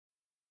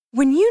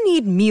When you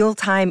need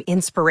mealtime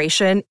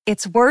inspiration,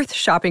 it's worth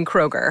shopping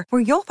Kroger,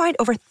 where you'll find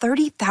over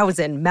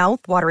 30,000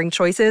 mouth-watering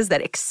choices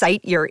that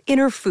excite your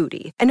inner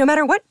foodie. And no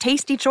matter what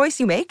tasty choice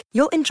you make,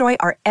 you'll enjoy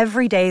our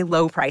everyday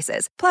low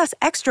prices, plus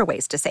extra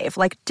ways to save,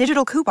 like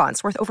digital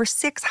coupons worth over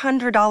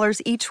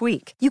 $600 each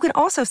week. You can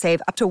also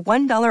save up to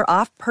 $1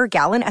 off per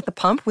gallon at the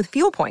pump with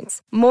fuel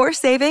points. More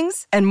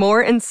savings and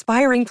more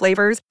inspiring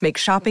flavors make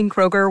shopping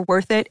Kroger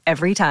worth it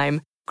every time.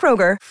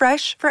 Kroger,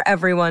 fresh for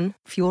everyone.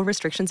 Fuel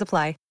restrictions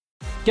apply.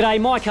 G'day,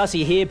 Mike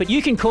Hussey here, but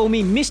you can call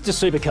me Mr.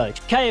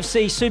 Supercoach.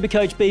 KFC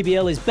Supercoach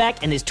BBL is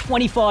back and there's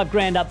 25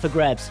 grand up for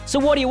grabs. So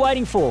what are you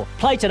waiting for?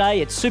 Play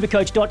today at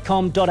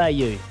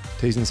supercoach.com.au.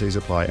 T's and C's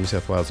apply. New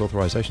South Wales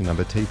authorisation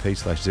number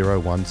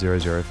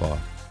TP/01005.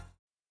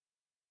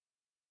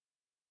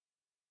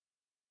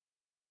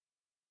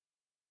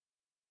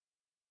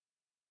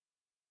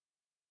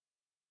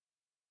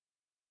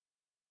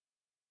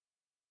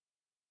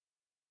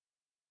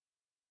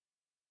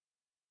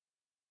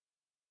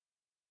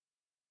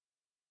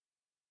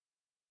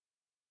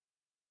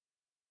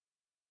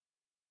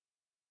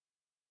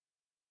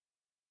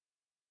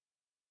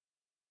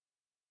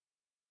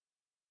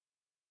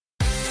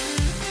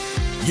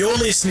 You're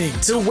listening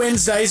to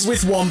Wednesdays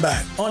with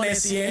Wombat on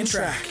SEN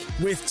Track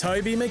with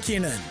Toby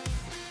McKinnon.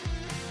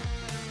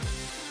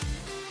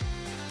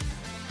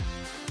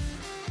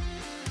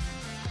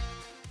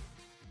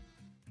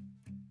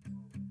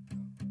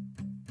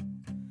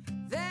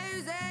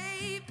 There's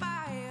a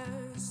fire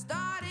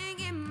starting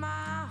in my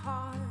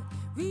heart,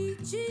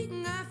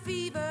 reaching a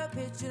fever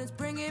pitch and it's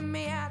bringing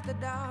me out the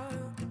dark.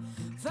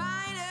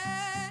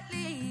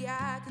 Finally,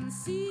 I can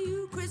see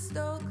you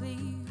crystal clear.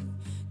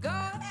 Go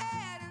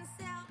ahead and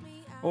sell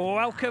me out.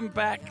 Welcome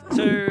back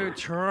to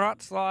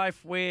Trot's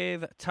Life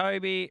with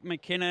Toby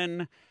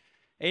McKinnon.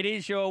 It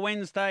is your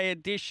Wednesday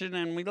edition,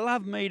 and we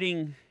love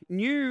meeting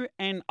new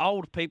and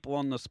old people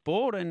on the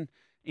sport and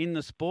in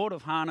the sport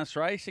of harness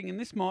racing. And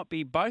this might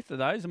be both of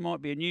those. It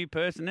might be a new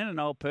person and an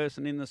old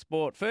person in the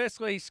sport.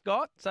 Firstly,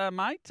 Scott,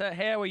 mate,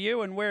 how are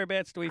you and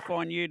whereabouts do we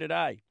find you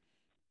today?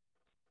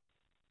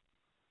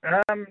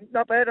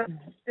 Not bad. I'm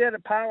out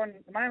at Parwin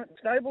at the moment,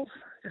 stables.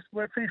 Just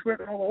finished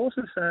working on all the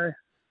horses, so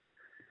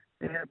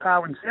yeah,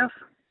 Parwin South.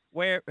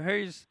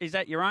 Is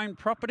that your own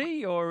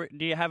property, or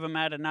do you have them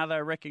at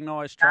another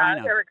recognised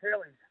trainer? Eric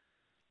Hurley's.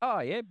 Oh,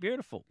 yeah,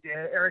 beautiful.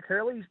 Yeah, Eric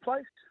Hurley's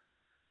place.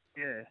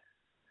 Yeah.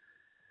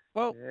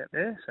 Well,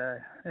 yeah, so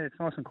yeah, it's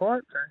nice and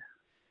quiet. So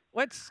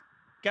let's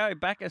go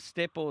back a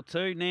step or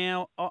two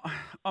now.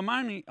 I'm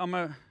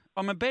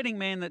a betting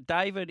man that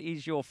David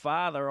is your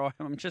father.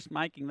 I'm just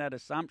making that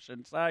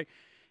assumption. So,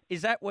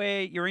 is that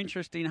where your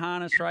interest in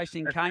harness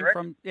racing came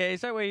from? Yeah,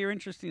 is that where your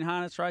interest in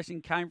harness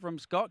racing came from,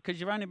 Scott? Because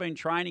you've only been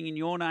training in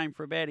your name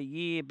for about a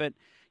year, but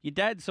your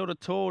dad sort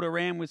of toured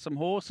around with some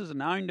horses and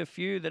owned a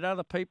few that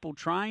other people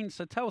trained.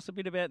 So, tell us a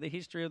bit about the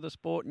history of the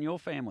sport in your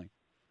family.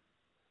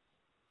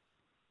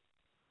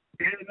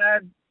 Yeah,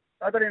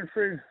 I got in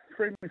through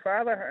my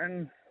father,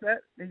 and that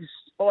he's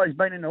always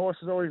been in the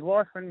horses all his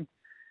life, and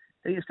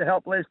he used to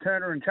help Les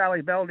Turner and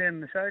Charlie Bell down in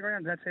the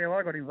showgrounds. That's how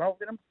I got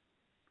involved in them.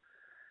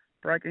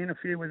 Broke in a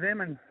few with them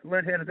and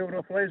learned how to do it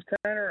off Les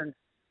Turner. And,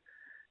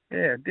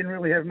 yeah, didn't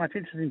really have much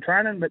interest in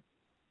training, but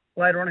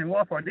later on in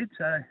life I did,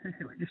 so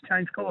we just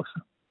changed course.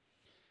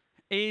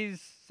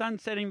 Is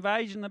Sunset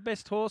Invasion the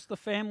best horse the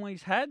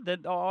family's had?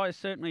 That I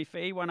certainly,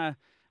 he won a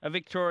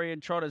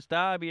Victorian Trotters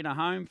Derby in a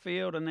home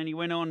field, and then he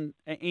went on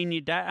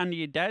under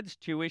your dad's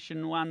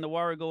tuition, won the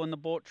Warragul and the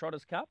Bort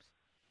Trotters Cups.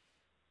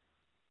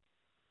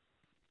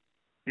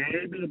 Yeah,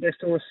 he'd be the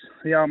best horse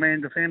the old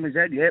man the family's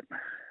had, yep,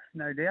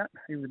 no doubt.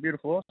 He was a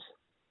beautiful horse.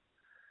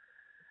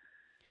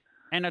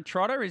 And a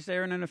trotter, is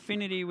there an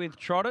affinity with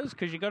trotters?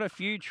 Because you've got a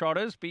few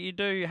trotters, but you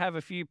do have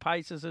a few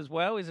paces as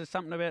well. Is there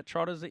something about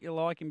trotters that you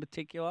like in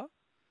particular?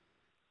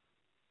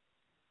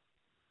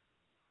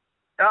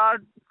 Yeah,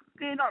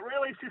 not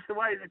really. It's just the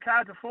way the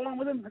cards are falling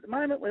with them at the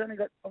moment. I've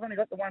only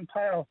got the one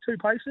pair, two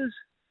paces,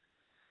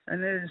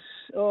 and there's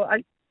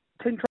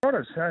 10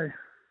 trotters. So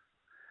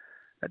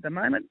at the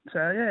moment, so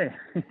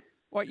yeah.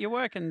 What, you're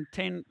working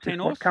 10 horses?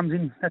 What comes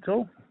in, that's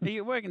all. Are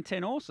you working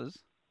 10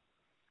 horses?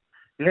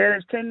 Yeah,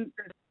 there's 10.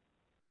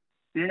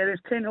 Yeah, there's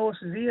 10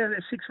 horses here.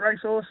 There's 6 race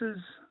horses,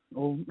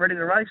 all ready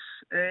to race,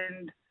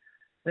 and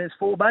there's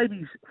 4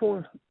 babies,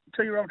 4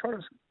 2-year-old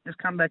trotters just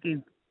come back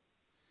in.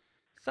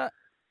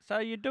 So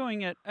you're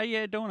doing it? Are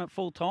you doing it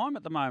full time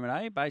at the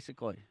moment?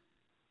 Basically.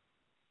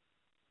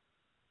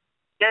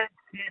 Yeah,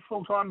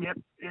 full time. Yep,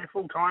 yeah,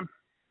 full time.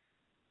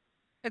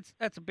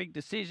 That's a big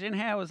decision.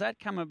 How has that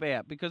come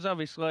about? Because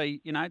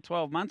obviously,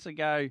 12 months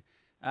ago,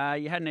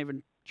 you hadn't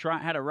even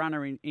had a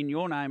runner in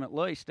your name at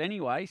least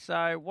anyway.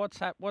 So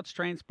what's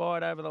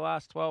transpired over the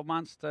last 12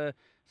 months to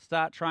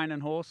start training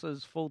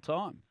horses full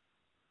time?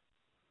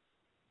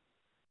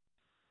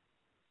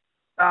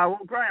 Well,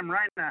 Graham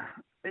Rayner,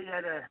 he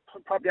had a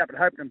property up at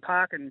Hopeton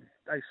Park and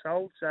they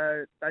sold.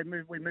 So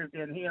we moved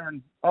down here,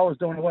 and I was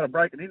doing a lot of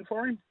breaking in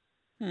for him.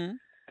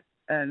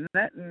 And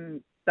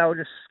they were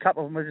just, a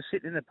couple of them were just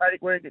sitting in the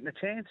paddock, weren't getting a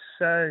chance.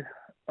 So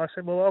I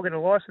said, well, I'll get a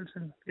licence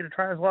and get a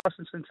trainer's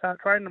licence and start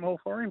training them all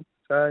for him.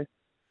 So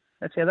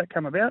that's how that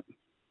came about.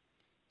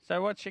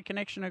 So what's your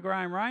connection to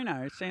Graham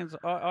Rayner? It sounds.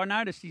 I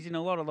noticed he's in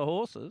a lot of the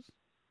horses.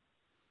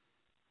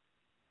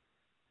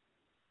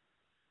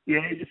 Yeah,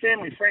 he's a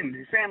family friend.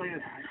 His family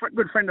is a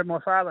good friend of my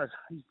father's.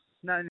 They've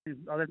known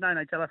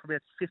each other for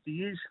about 50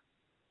 years.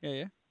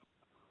 Yeah.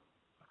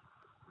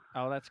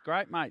 Oh, that's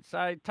great, mate.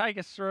 So take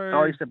us through.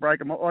 I used to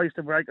break a lot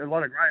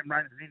of Graham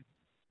Rayners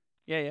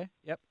in.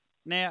 Yep.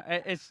 Now,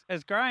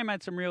 has Graham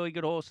had some really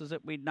good horses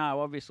that we'd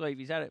know, obviously, if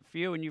he's had a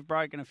few and you've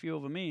broken a few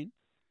of them in?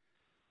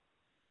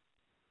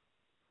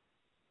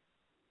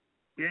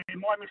 Yeah,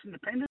 My Miss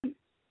Independent.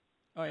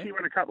 Oh, yeah? He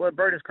won a couple of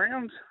Breeders'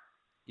 Crowns.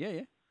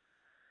 Yeah.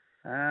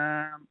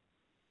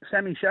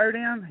 Sammy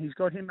Showdown. He's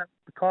got him at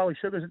the Kylie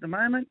Sugars at the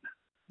moment.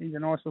 He's a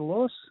nice little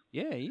horse.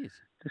 Yeah, he is.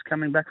 Just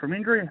coming back from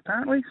injury,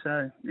 apparently.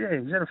 So, yeah,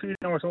 he's had a few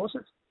nice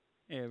horses.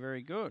 Yeah,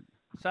 very good.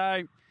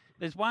 So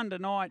there's one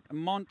tonight,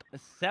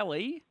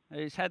 Monticelli,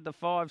 who's had the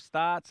 5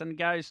 starts and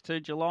goes to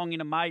Geelong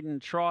in a maiden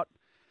trot.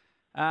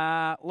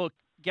 Look,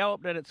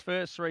 galloped at its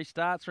first 3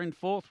 starts, ran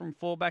 4th from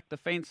 4 back the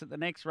fence at the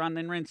next run,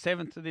 then ran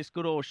 7th to this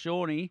good horse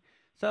Shawnee.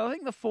 So I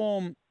think the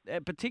form,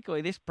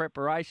 particularly this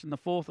preparation, the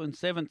 4th and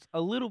 7th,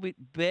 a little bit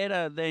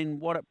better than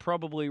what it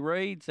probably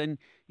reads, and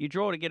you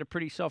draw to get a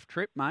pretty soft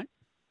trip, mate.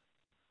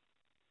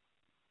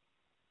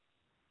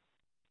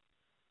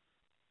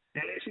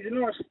 Yeah, she's a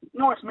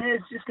nice mare.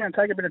 It's just going to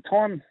take a bit of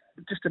time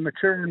just to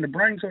mature in the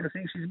brain sort of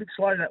thing. She's a bit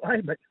slow that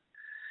way, but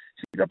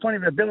she's got plenty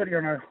of ability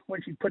on her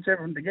when she puts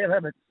everything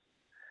together, but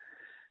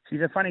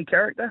she's a funny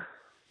character.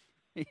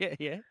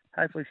 Yeah.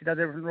 Hopefully she does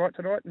everything right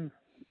tonight and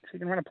she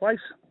can run a place.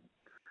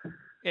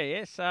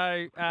 Yeah.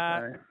 So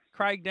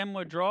Craig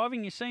Demler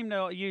driving. You seem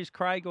to use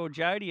Craig or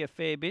Jody a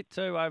fair bit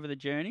too over the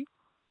journey.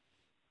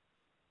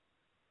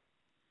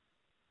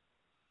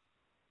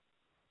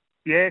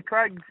 Yeah,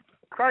 Craig,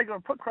 I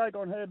put Craig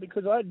on her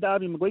because I had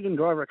Darby McGuigan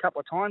drive her a couple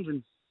of times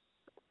and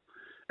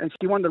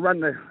she wanted to run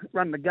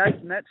the gate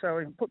and that, so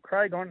we put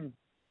Craig on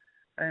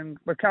and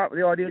we come up with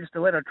the idea just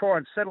to let her try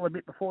and settle a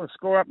bit before the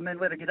score up and then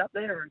let her get up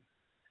there, and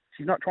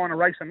she's not trying to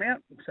race them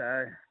out.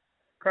 So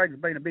Craig's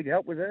been a big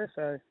help with her,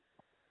 so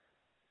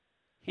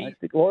I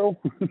stick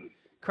loyal.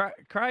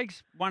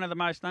 Craig's one of the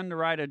most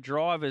underrated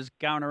drivers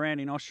going around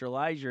in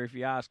Australasia, if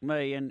you ask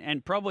me,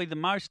 and probably the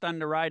most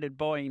underrated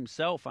by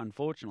himself,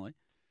 unfortunately.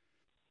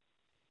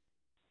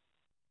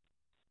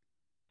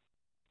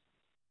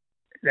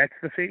 That's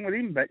the thing with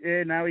him, but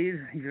yeah, no, he's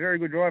a very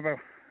good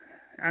driver.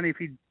 And if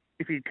he'd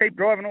keep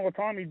driving all the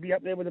time, he'd be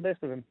up there with the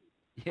best of them.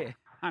 Yeah,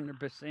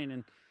 100%.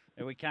 And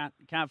we can't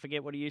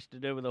forget what he used to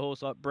do with a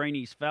horse like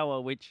Breeny's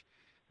Fella, which,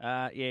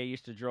 he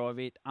used to drive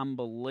it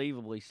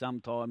unbelievably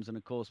sometimes, and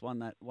of course won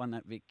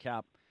that Vic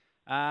Cup.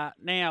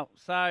 Now,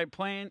 so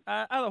plan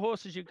other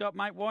horses you've got,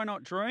 mate. Why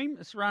Not Dream?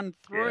 It's run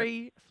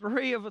three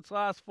of its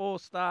last 4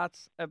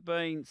 starts have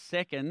been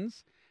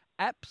seconds.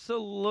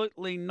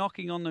 Absolutely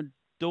knocking on the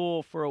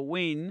door for a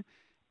win.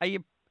 Are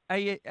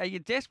you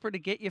desperate to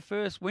get your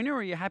first winner, or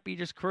are you happy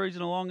just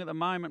cruising along at the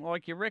moment?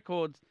 Like, your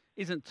record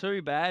isn't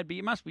too bad, but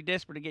you must be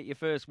desperate to get your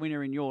first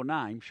winner in your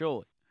name,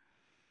 surely.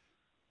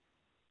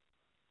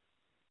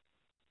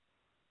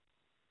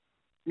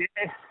 Yeah,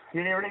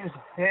 it is.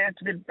 Yeah,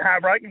 it's a bit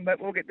heartbreaking,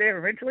 but we'll get there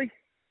eventually.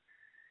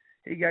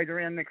 He goes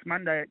around next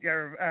Monday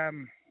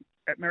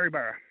at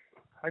Maryborough,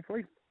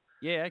 hopefully.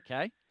 Yeah,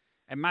 okay.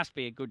 It must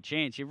be a good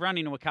chance. You've run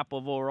into a couple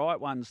of all right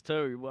ones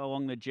too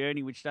along the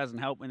journey, which doesn't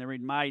help when they're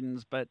in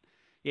maidens. But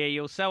yeah,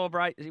 you'll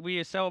celebrate. Will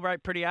you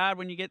celebrate pretty hard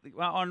when you get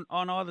on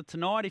either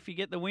tonight if you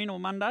get the win or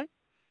Monday?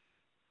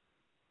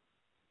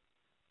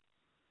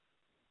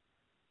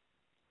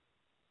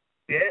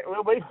 Yeah, it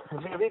will be.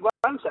 It'll be a big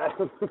one,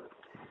 so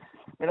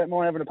we don't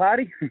mind having a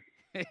party.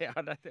 Yeah,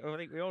 I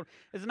think we all.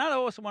 There's another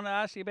horse I want to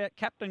ask you about,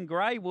 Captain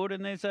Greywood,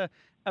 and there's a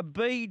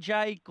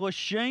BJ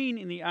Glasheen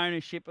in the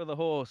ownership of the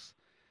horse.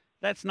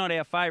 That's not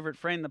our favourite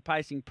friend, the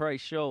Pacing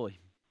Priest, surely.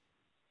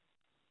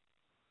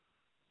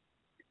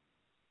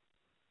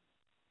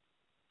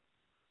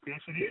 Yes,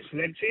 it is.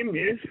 That's him,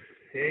 yes.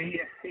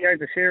 Yeah, he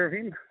owns a share of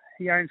him.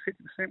 He owns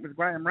 50% with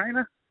Graham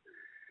Rayner.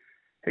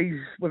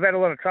 We've had a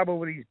lot of trouble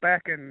with his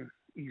back and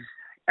his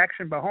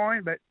action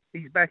behind, but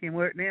he's back in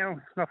work now.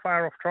 It's not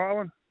far off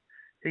trialling.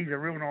 He's a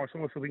real nice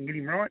horse if we can get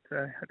him right.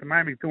 So at the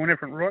moment, he's doing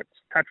everything right,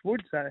 touch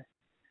wood, so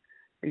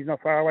he's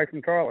not far away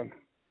from trialling.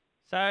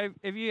 So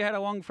have you had a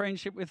long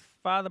friendship with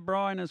Father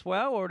Brian as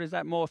well, or is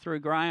that more through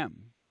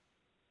Graham?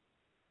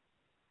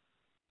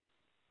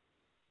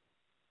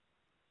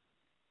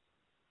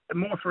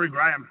 More through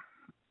Graham.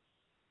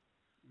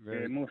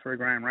 Very, more through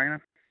Graham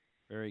Rayner.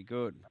 Very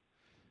good.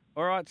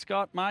 All right,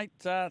 Scott, mate,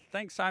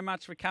 thanks so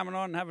much for coming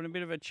on and having a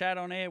bit of a chat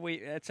on air.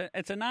 It's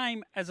a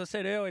name, as I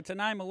said earlier, it's a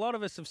name a lot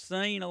of us have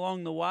seen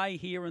along the way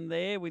here and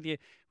there with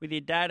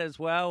your dad as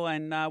well,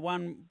 and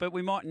but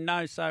we mightn't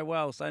know so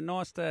well. So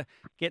nice to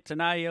get to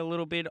know you a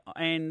little bit,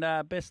 and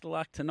best of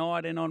luck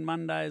tonight and on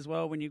Monday as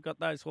well when you've got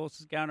those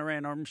horses going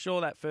around. I'm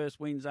sure that first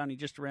win's only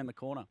just around the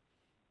corner.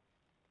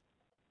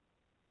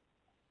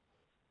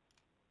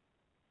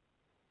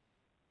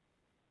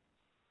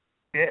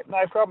 Yeah,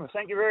 no problem.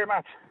 Thank you very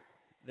much.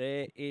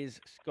 There is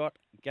Scott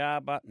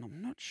Garbutt, and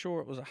I'm not sure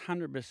it was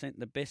 100%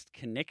 the best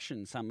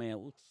connection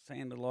somehow. It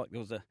sounded like there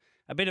was a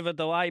bit of a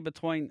delay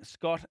between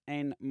Scott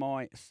and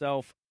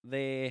myself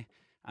there,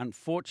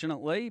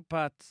 unfortunately.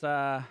 But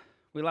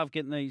we love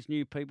getting these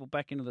new people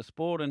back into the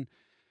sport, and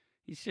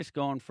he's just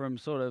gone from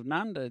sort of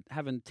none to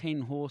having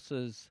 10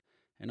 horses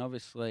and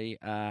obviously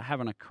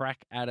having a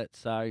crack at it.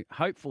 So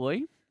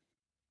hopefully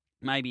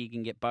maybe you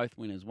can get both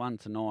winners, one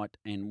tonight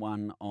and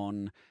one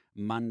on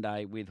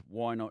Monday with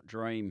Why Not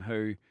Dream,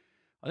 who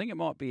I think it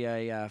might be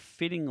a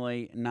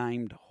fittingly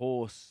named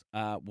horse,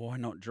 Why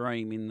Not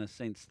Dream, in the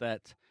sense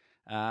that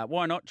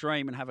why not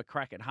dream and have a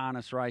crack at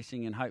harness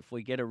racing and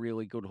hopefully get a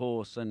really good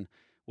horse and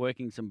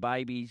working some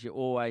babies, you're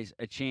always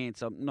a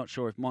chance. I'm not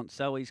sure if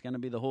Monticelli's going to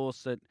be the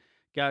horse that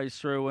goes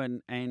through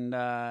and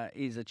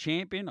is a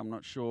champion. I'm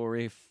not sure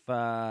if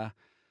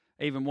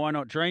even Why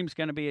Not Dream's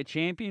going to be a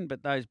champion,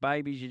 but those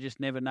babies, you just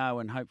never know.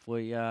 And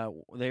hopefully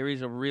there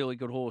is a really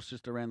good horse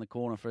just around the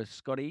corner for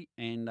Scotty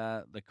and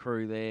the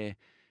crew there.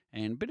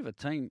 And a bit of a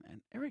team.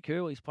 And Eric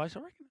Hurley's place,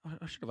 I reckon,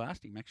 I should have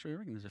asked him actually. I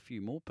reckon there's a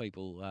few more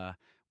people,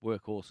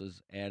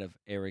 workhorses out of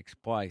Eric's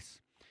place.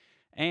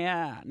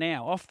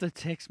 Now, off the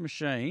text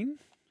machine.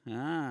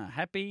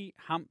 Happy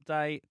Hump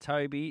Day,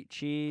 Toby.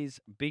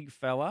 Cheers, big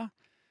fella.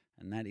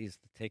 And that is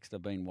the text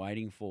I've been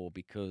waiting for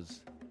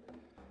because...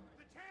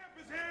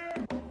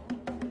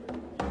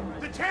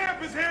 The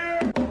champ is here!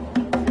 The champ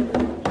is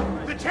here!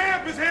 The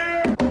champ is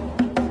here!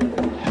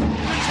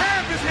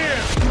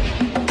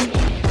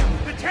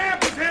 The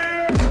champ is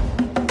here!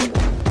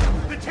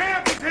 The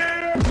champ is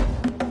here!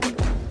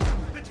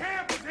 The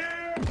champ is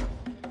here!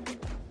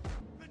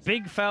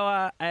 Big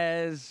fella,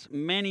 as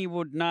many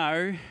would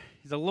know,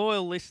 is a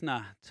loyal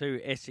listener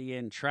to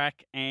SEN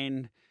Track,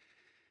 and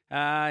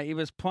he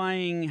was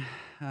playing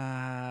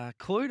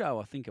Cluedo,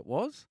 I think it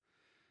was,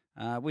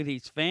 with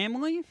his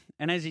family.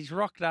 And as he's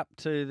rocked up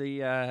to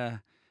the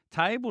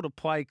table to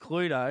play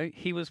Cluedo,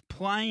 he was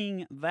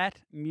playing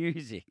that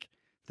music.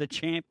 The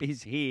champ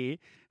is here.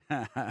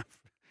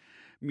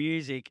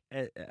 Music.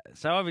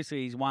 So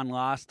obviously he's won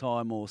last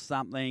time or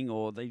something,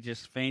 or he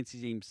just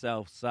fancies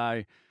himself.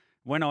 So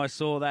when I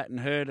saw that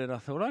and heard it, I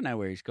thought, I know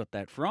where he's got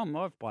that from.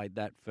 I've played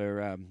that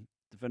for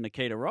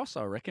Nikita Ross,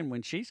 I reckon,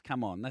 when she's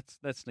come on.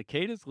 That's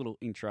Nikita's little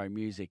intro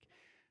music.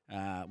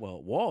 Well,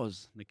 it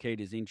was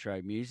Nikita's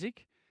intro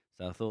music.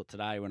 So I thought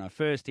today, when I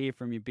first hear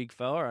from you, big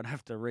fella, I'd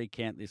have to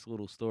recount this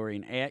little story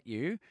and out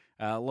you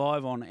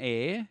live on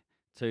air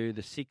to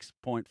the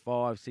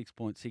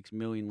 6.6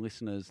 million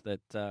listeners that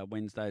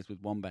Wednesdays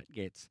with Wombat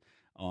gets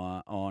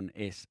on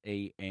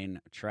SEN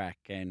Track.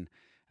 And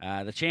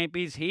the champ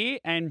is here.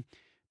 And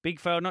big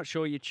fella, not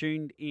sure you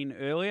tuned in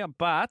earlier,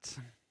 but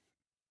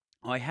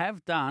I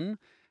have done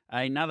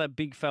another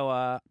big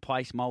fella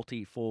place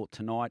multi for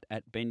tonight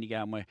at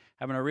Bendigo, and we're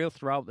having a real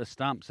throw at the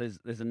stumps.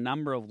 There's a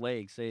number of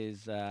legs.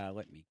 There's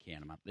let me count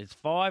them up. There's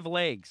 5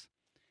 legs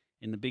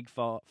in the big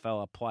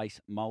fella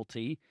place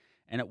multi,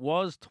 and it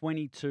was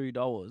 $22,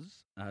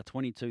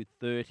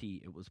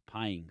 $22.30 it was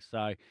paying.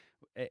 So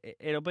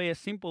it'll be a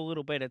simple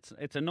little bet.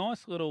 It's a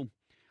nice little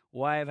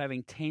way of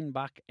having $10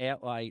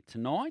 outlay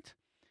tonight,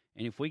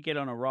 and if we get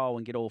on a roll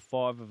and get all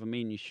 5 of them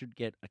in, you should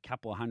get a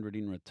couple of hundred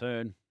in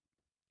return.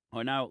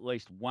 I know at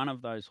least one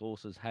of those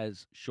horses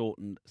has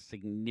shortened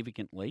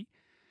significantly,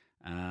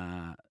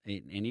 and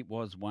it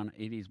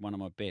is one of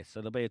my best.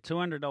 So there'll be a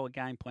 $200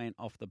 game plan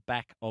off the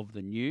back of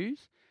the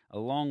news,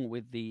 along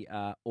with the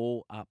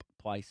all-up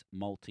place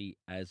multi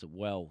as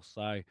well.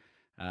 So,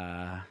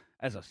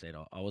 as I said,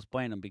 I was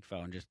playing them big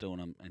fella and just doing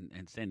them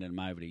and sending them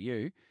over to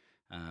you.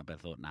 But I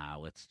thought,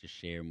 let's just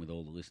share them with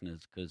all the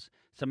listeners because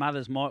some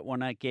others might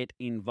want to get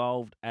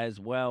involved as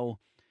well.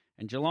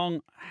 And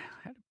Geelong,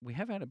 I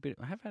have had a bit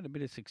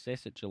of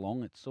success at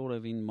Geelong. It's sort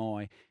of in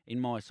my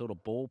sort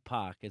of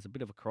ballpark. There's a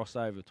bit of a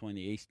crossover between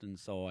the eastern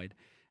side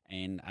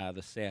and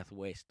the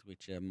southwest,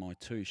 which are my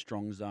 2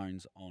 strong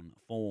zones on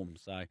form.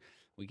 So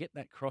we get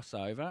that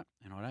crossover,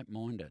 and I don't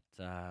mind it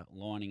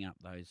lining up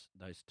those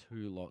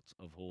 2 lots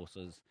of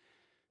horses.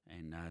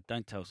 And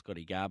don't tell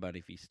Scotty Garbutt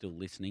if he's still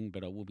listening,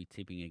 but I will be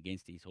tipping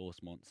against his horse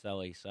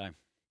Monticelli. So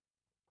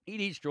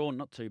it is drawn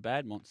not too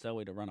bad,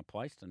 Monticelli, to run a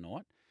place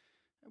tonight.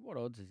 What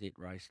odds is it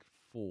raced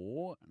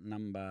for?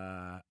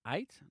 Number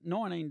 8,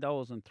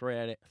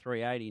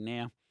 $19.380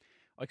 now.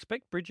 I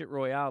expect Bridget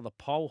Royale, the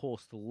pole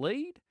horse, to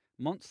lead.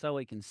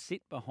 Monticelli can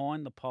sit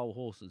behind the pole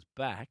horse's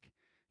back.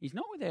 He's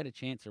not without a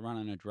chance of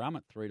running a drum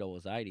at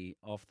 $3.80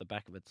 off the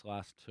back of its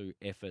last 2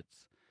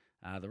 efforts.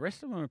 The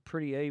rest of them are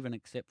pretty even,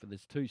 except for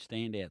there's 2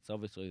 standouts.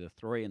 Obviously, the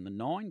 3 and the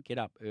 9, Get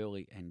Up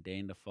Early and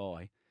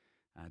Dandify.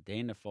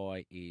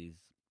 Dandify is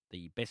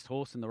the best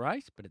horse in the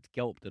race, but it's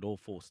galloped at all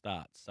 4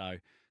 starts. So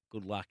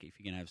good luck if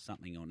you're going to have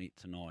something on it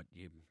tonight.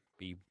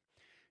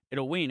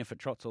 It'll win if it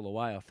trots all the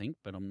way, I think,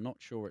 but I'm not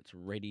sure it's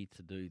ready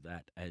to do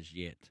that as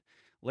yet.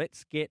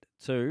 Let's get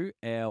to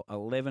our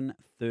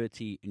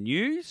 11:30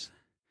 news,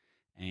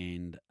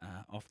 and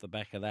off the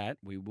back of that,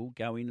 we will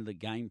go into the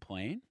game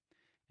plan,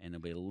 and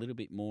there'll be a little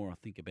bit more, I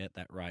think, about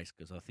that race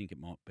because I think it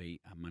might be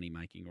a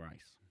money-making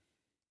race.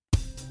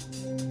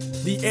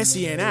 The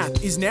SEN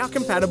app is now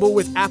compatible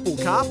with Apple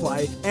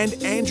CarPlay and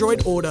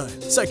Android Auto,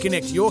 so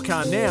connect your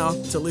car now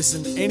to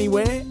listen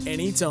anywhere,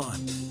 anytime.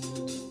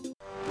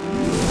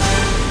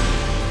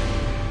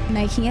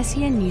 Making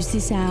SEN news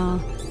this hour.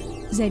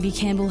 Xavier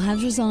Campbell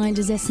has resigned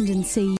as Essendon CEO.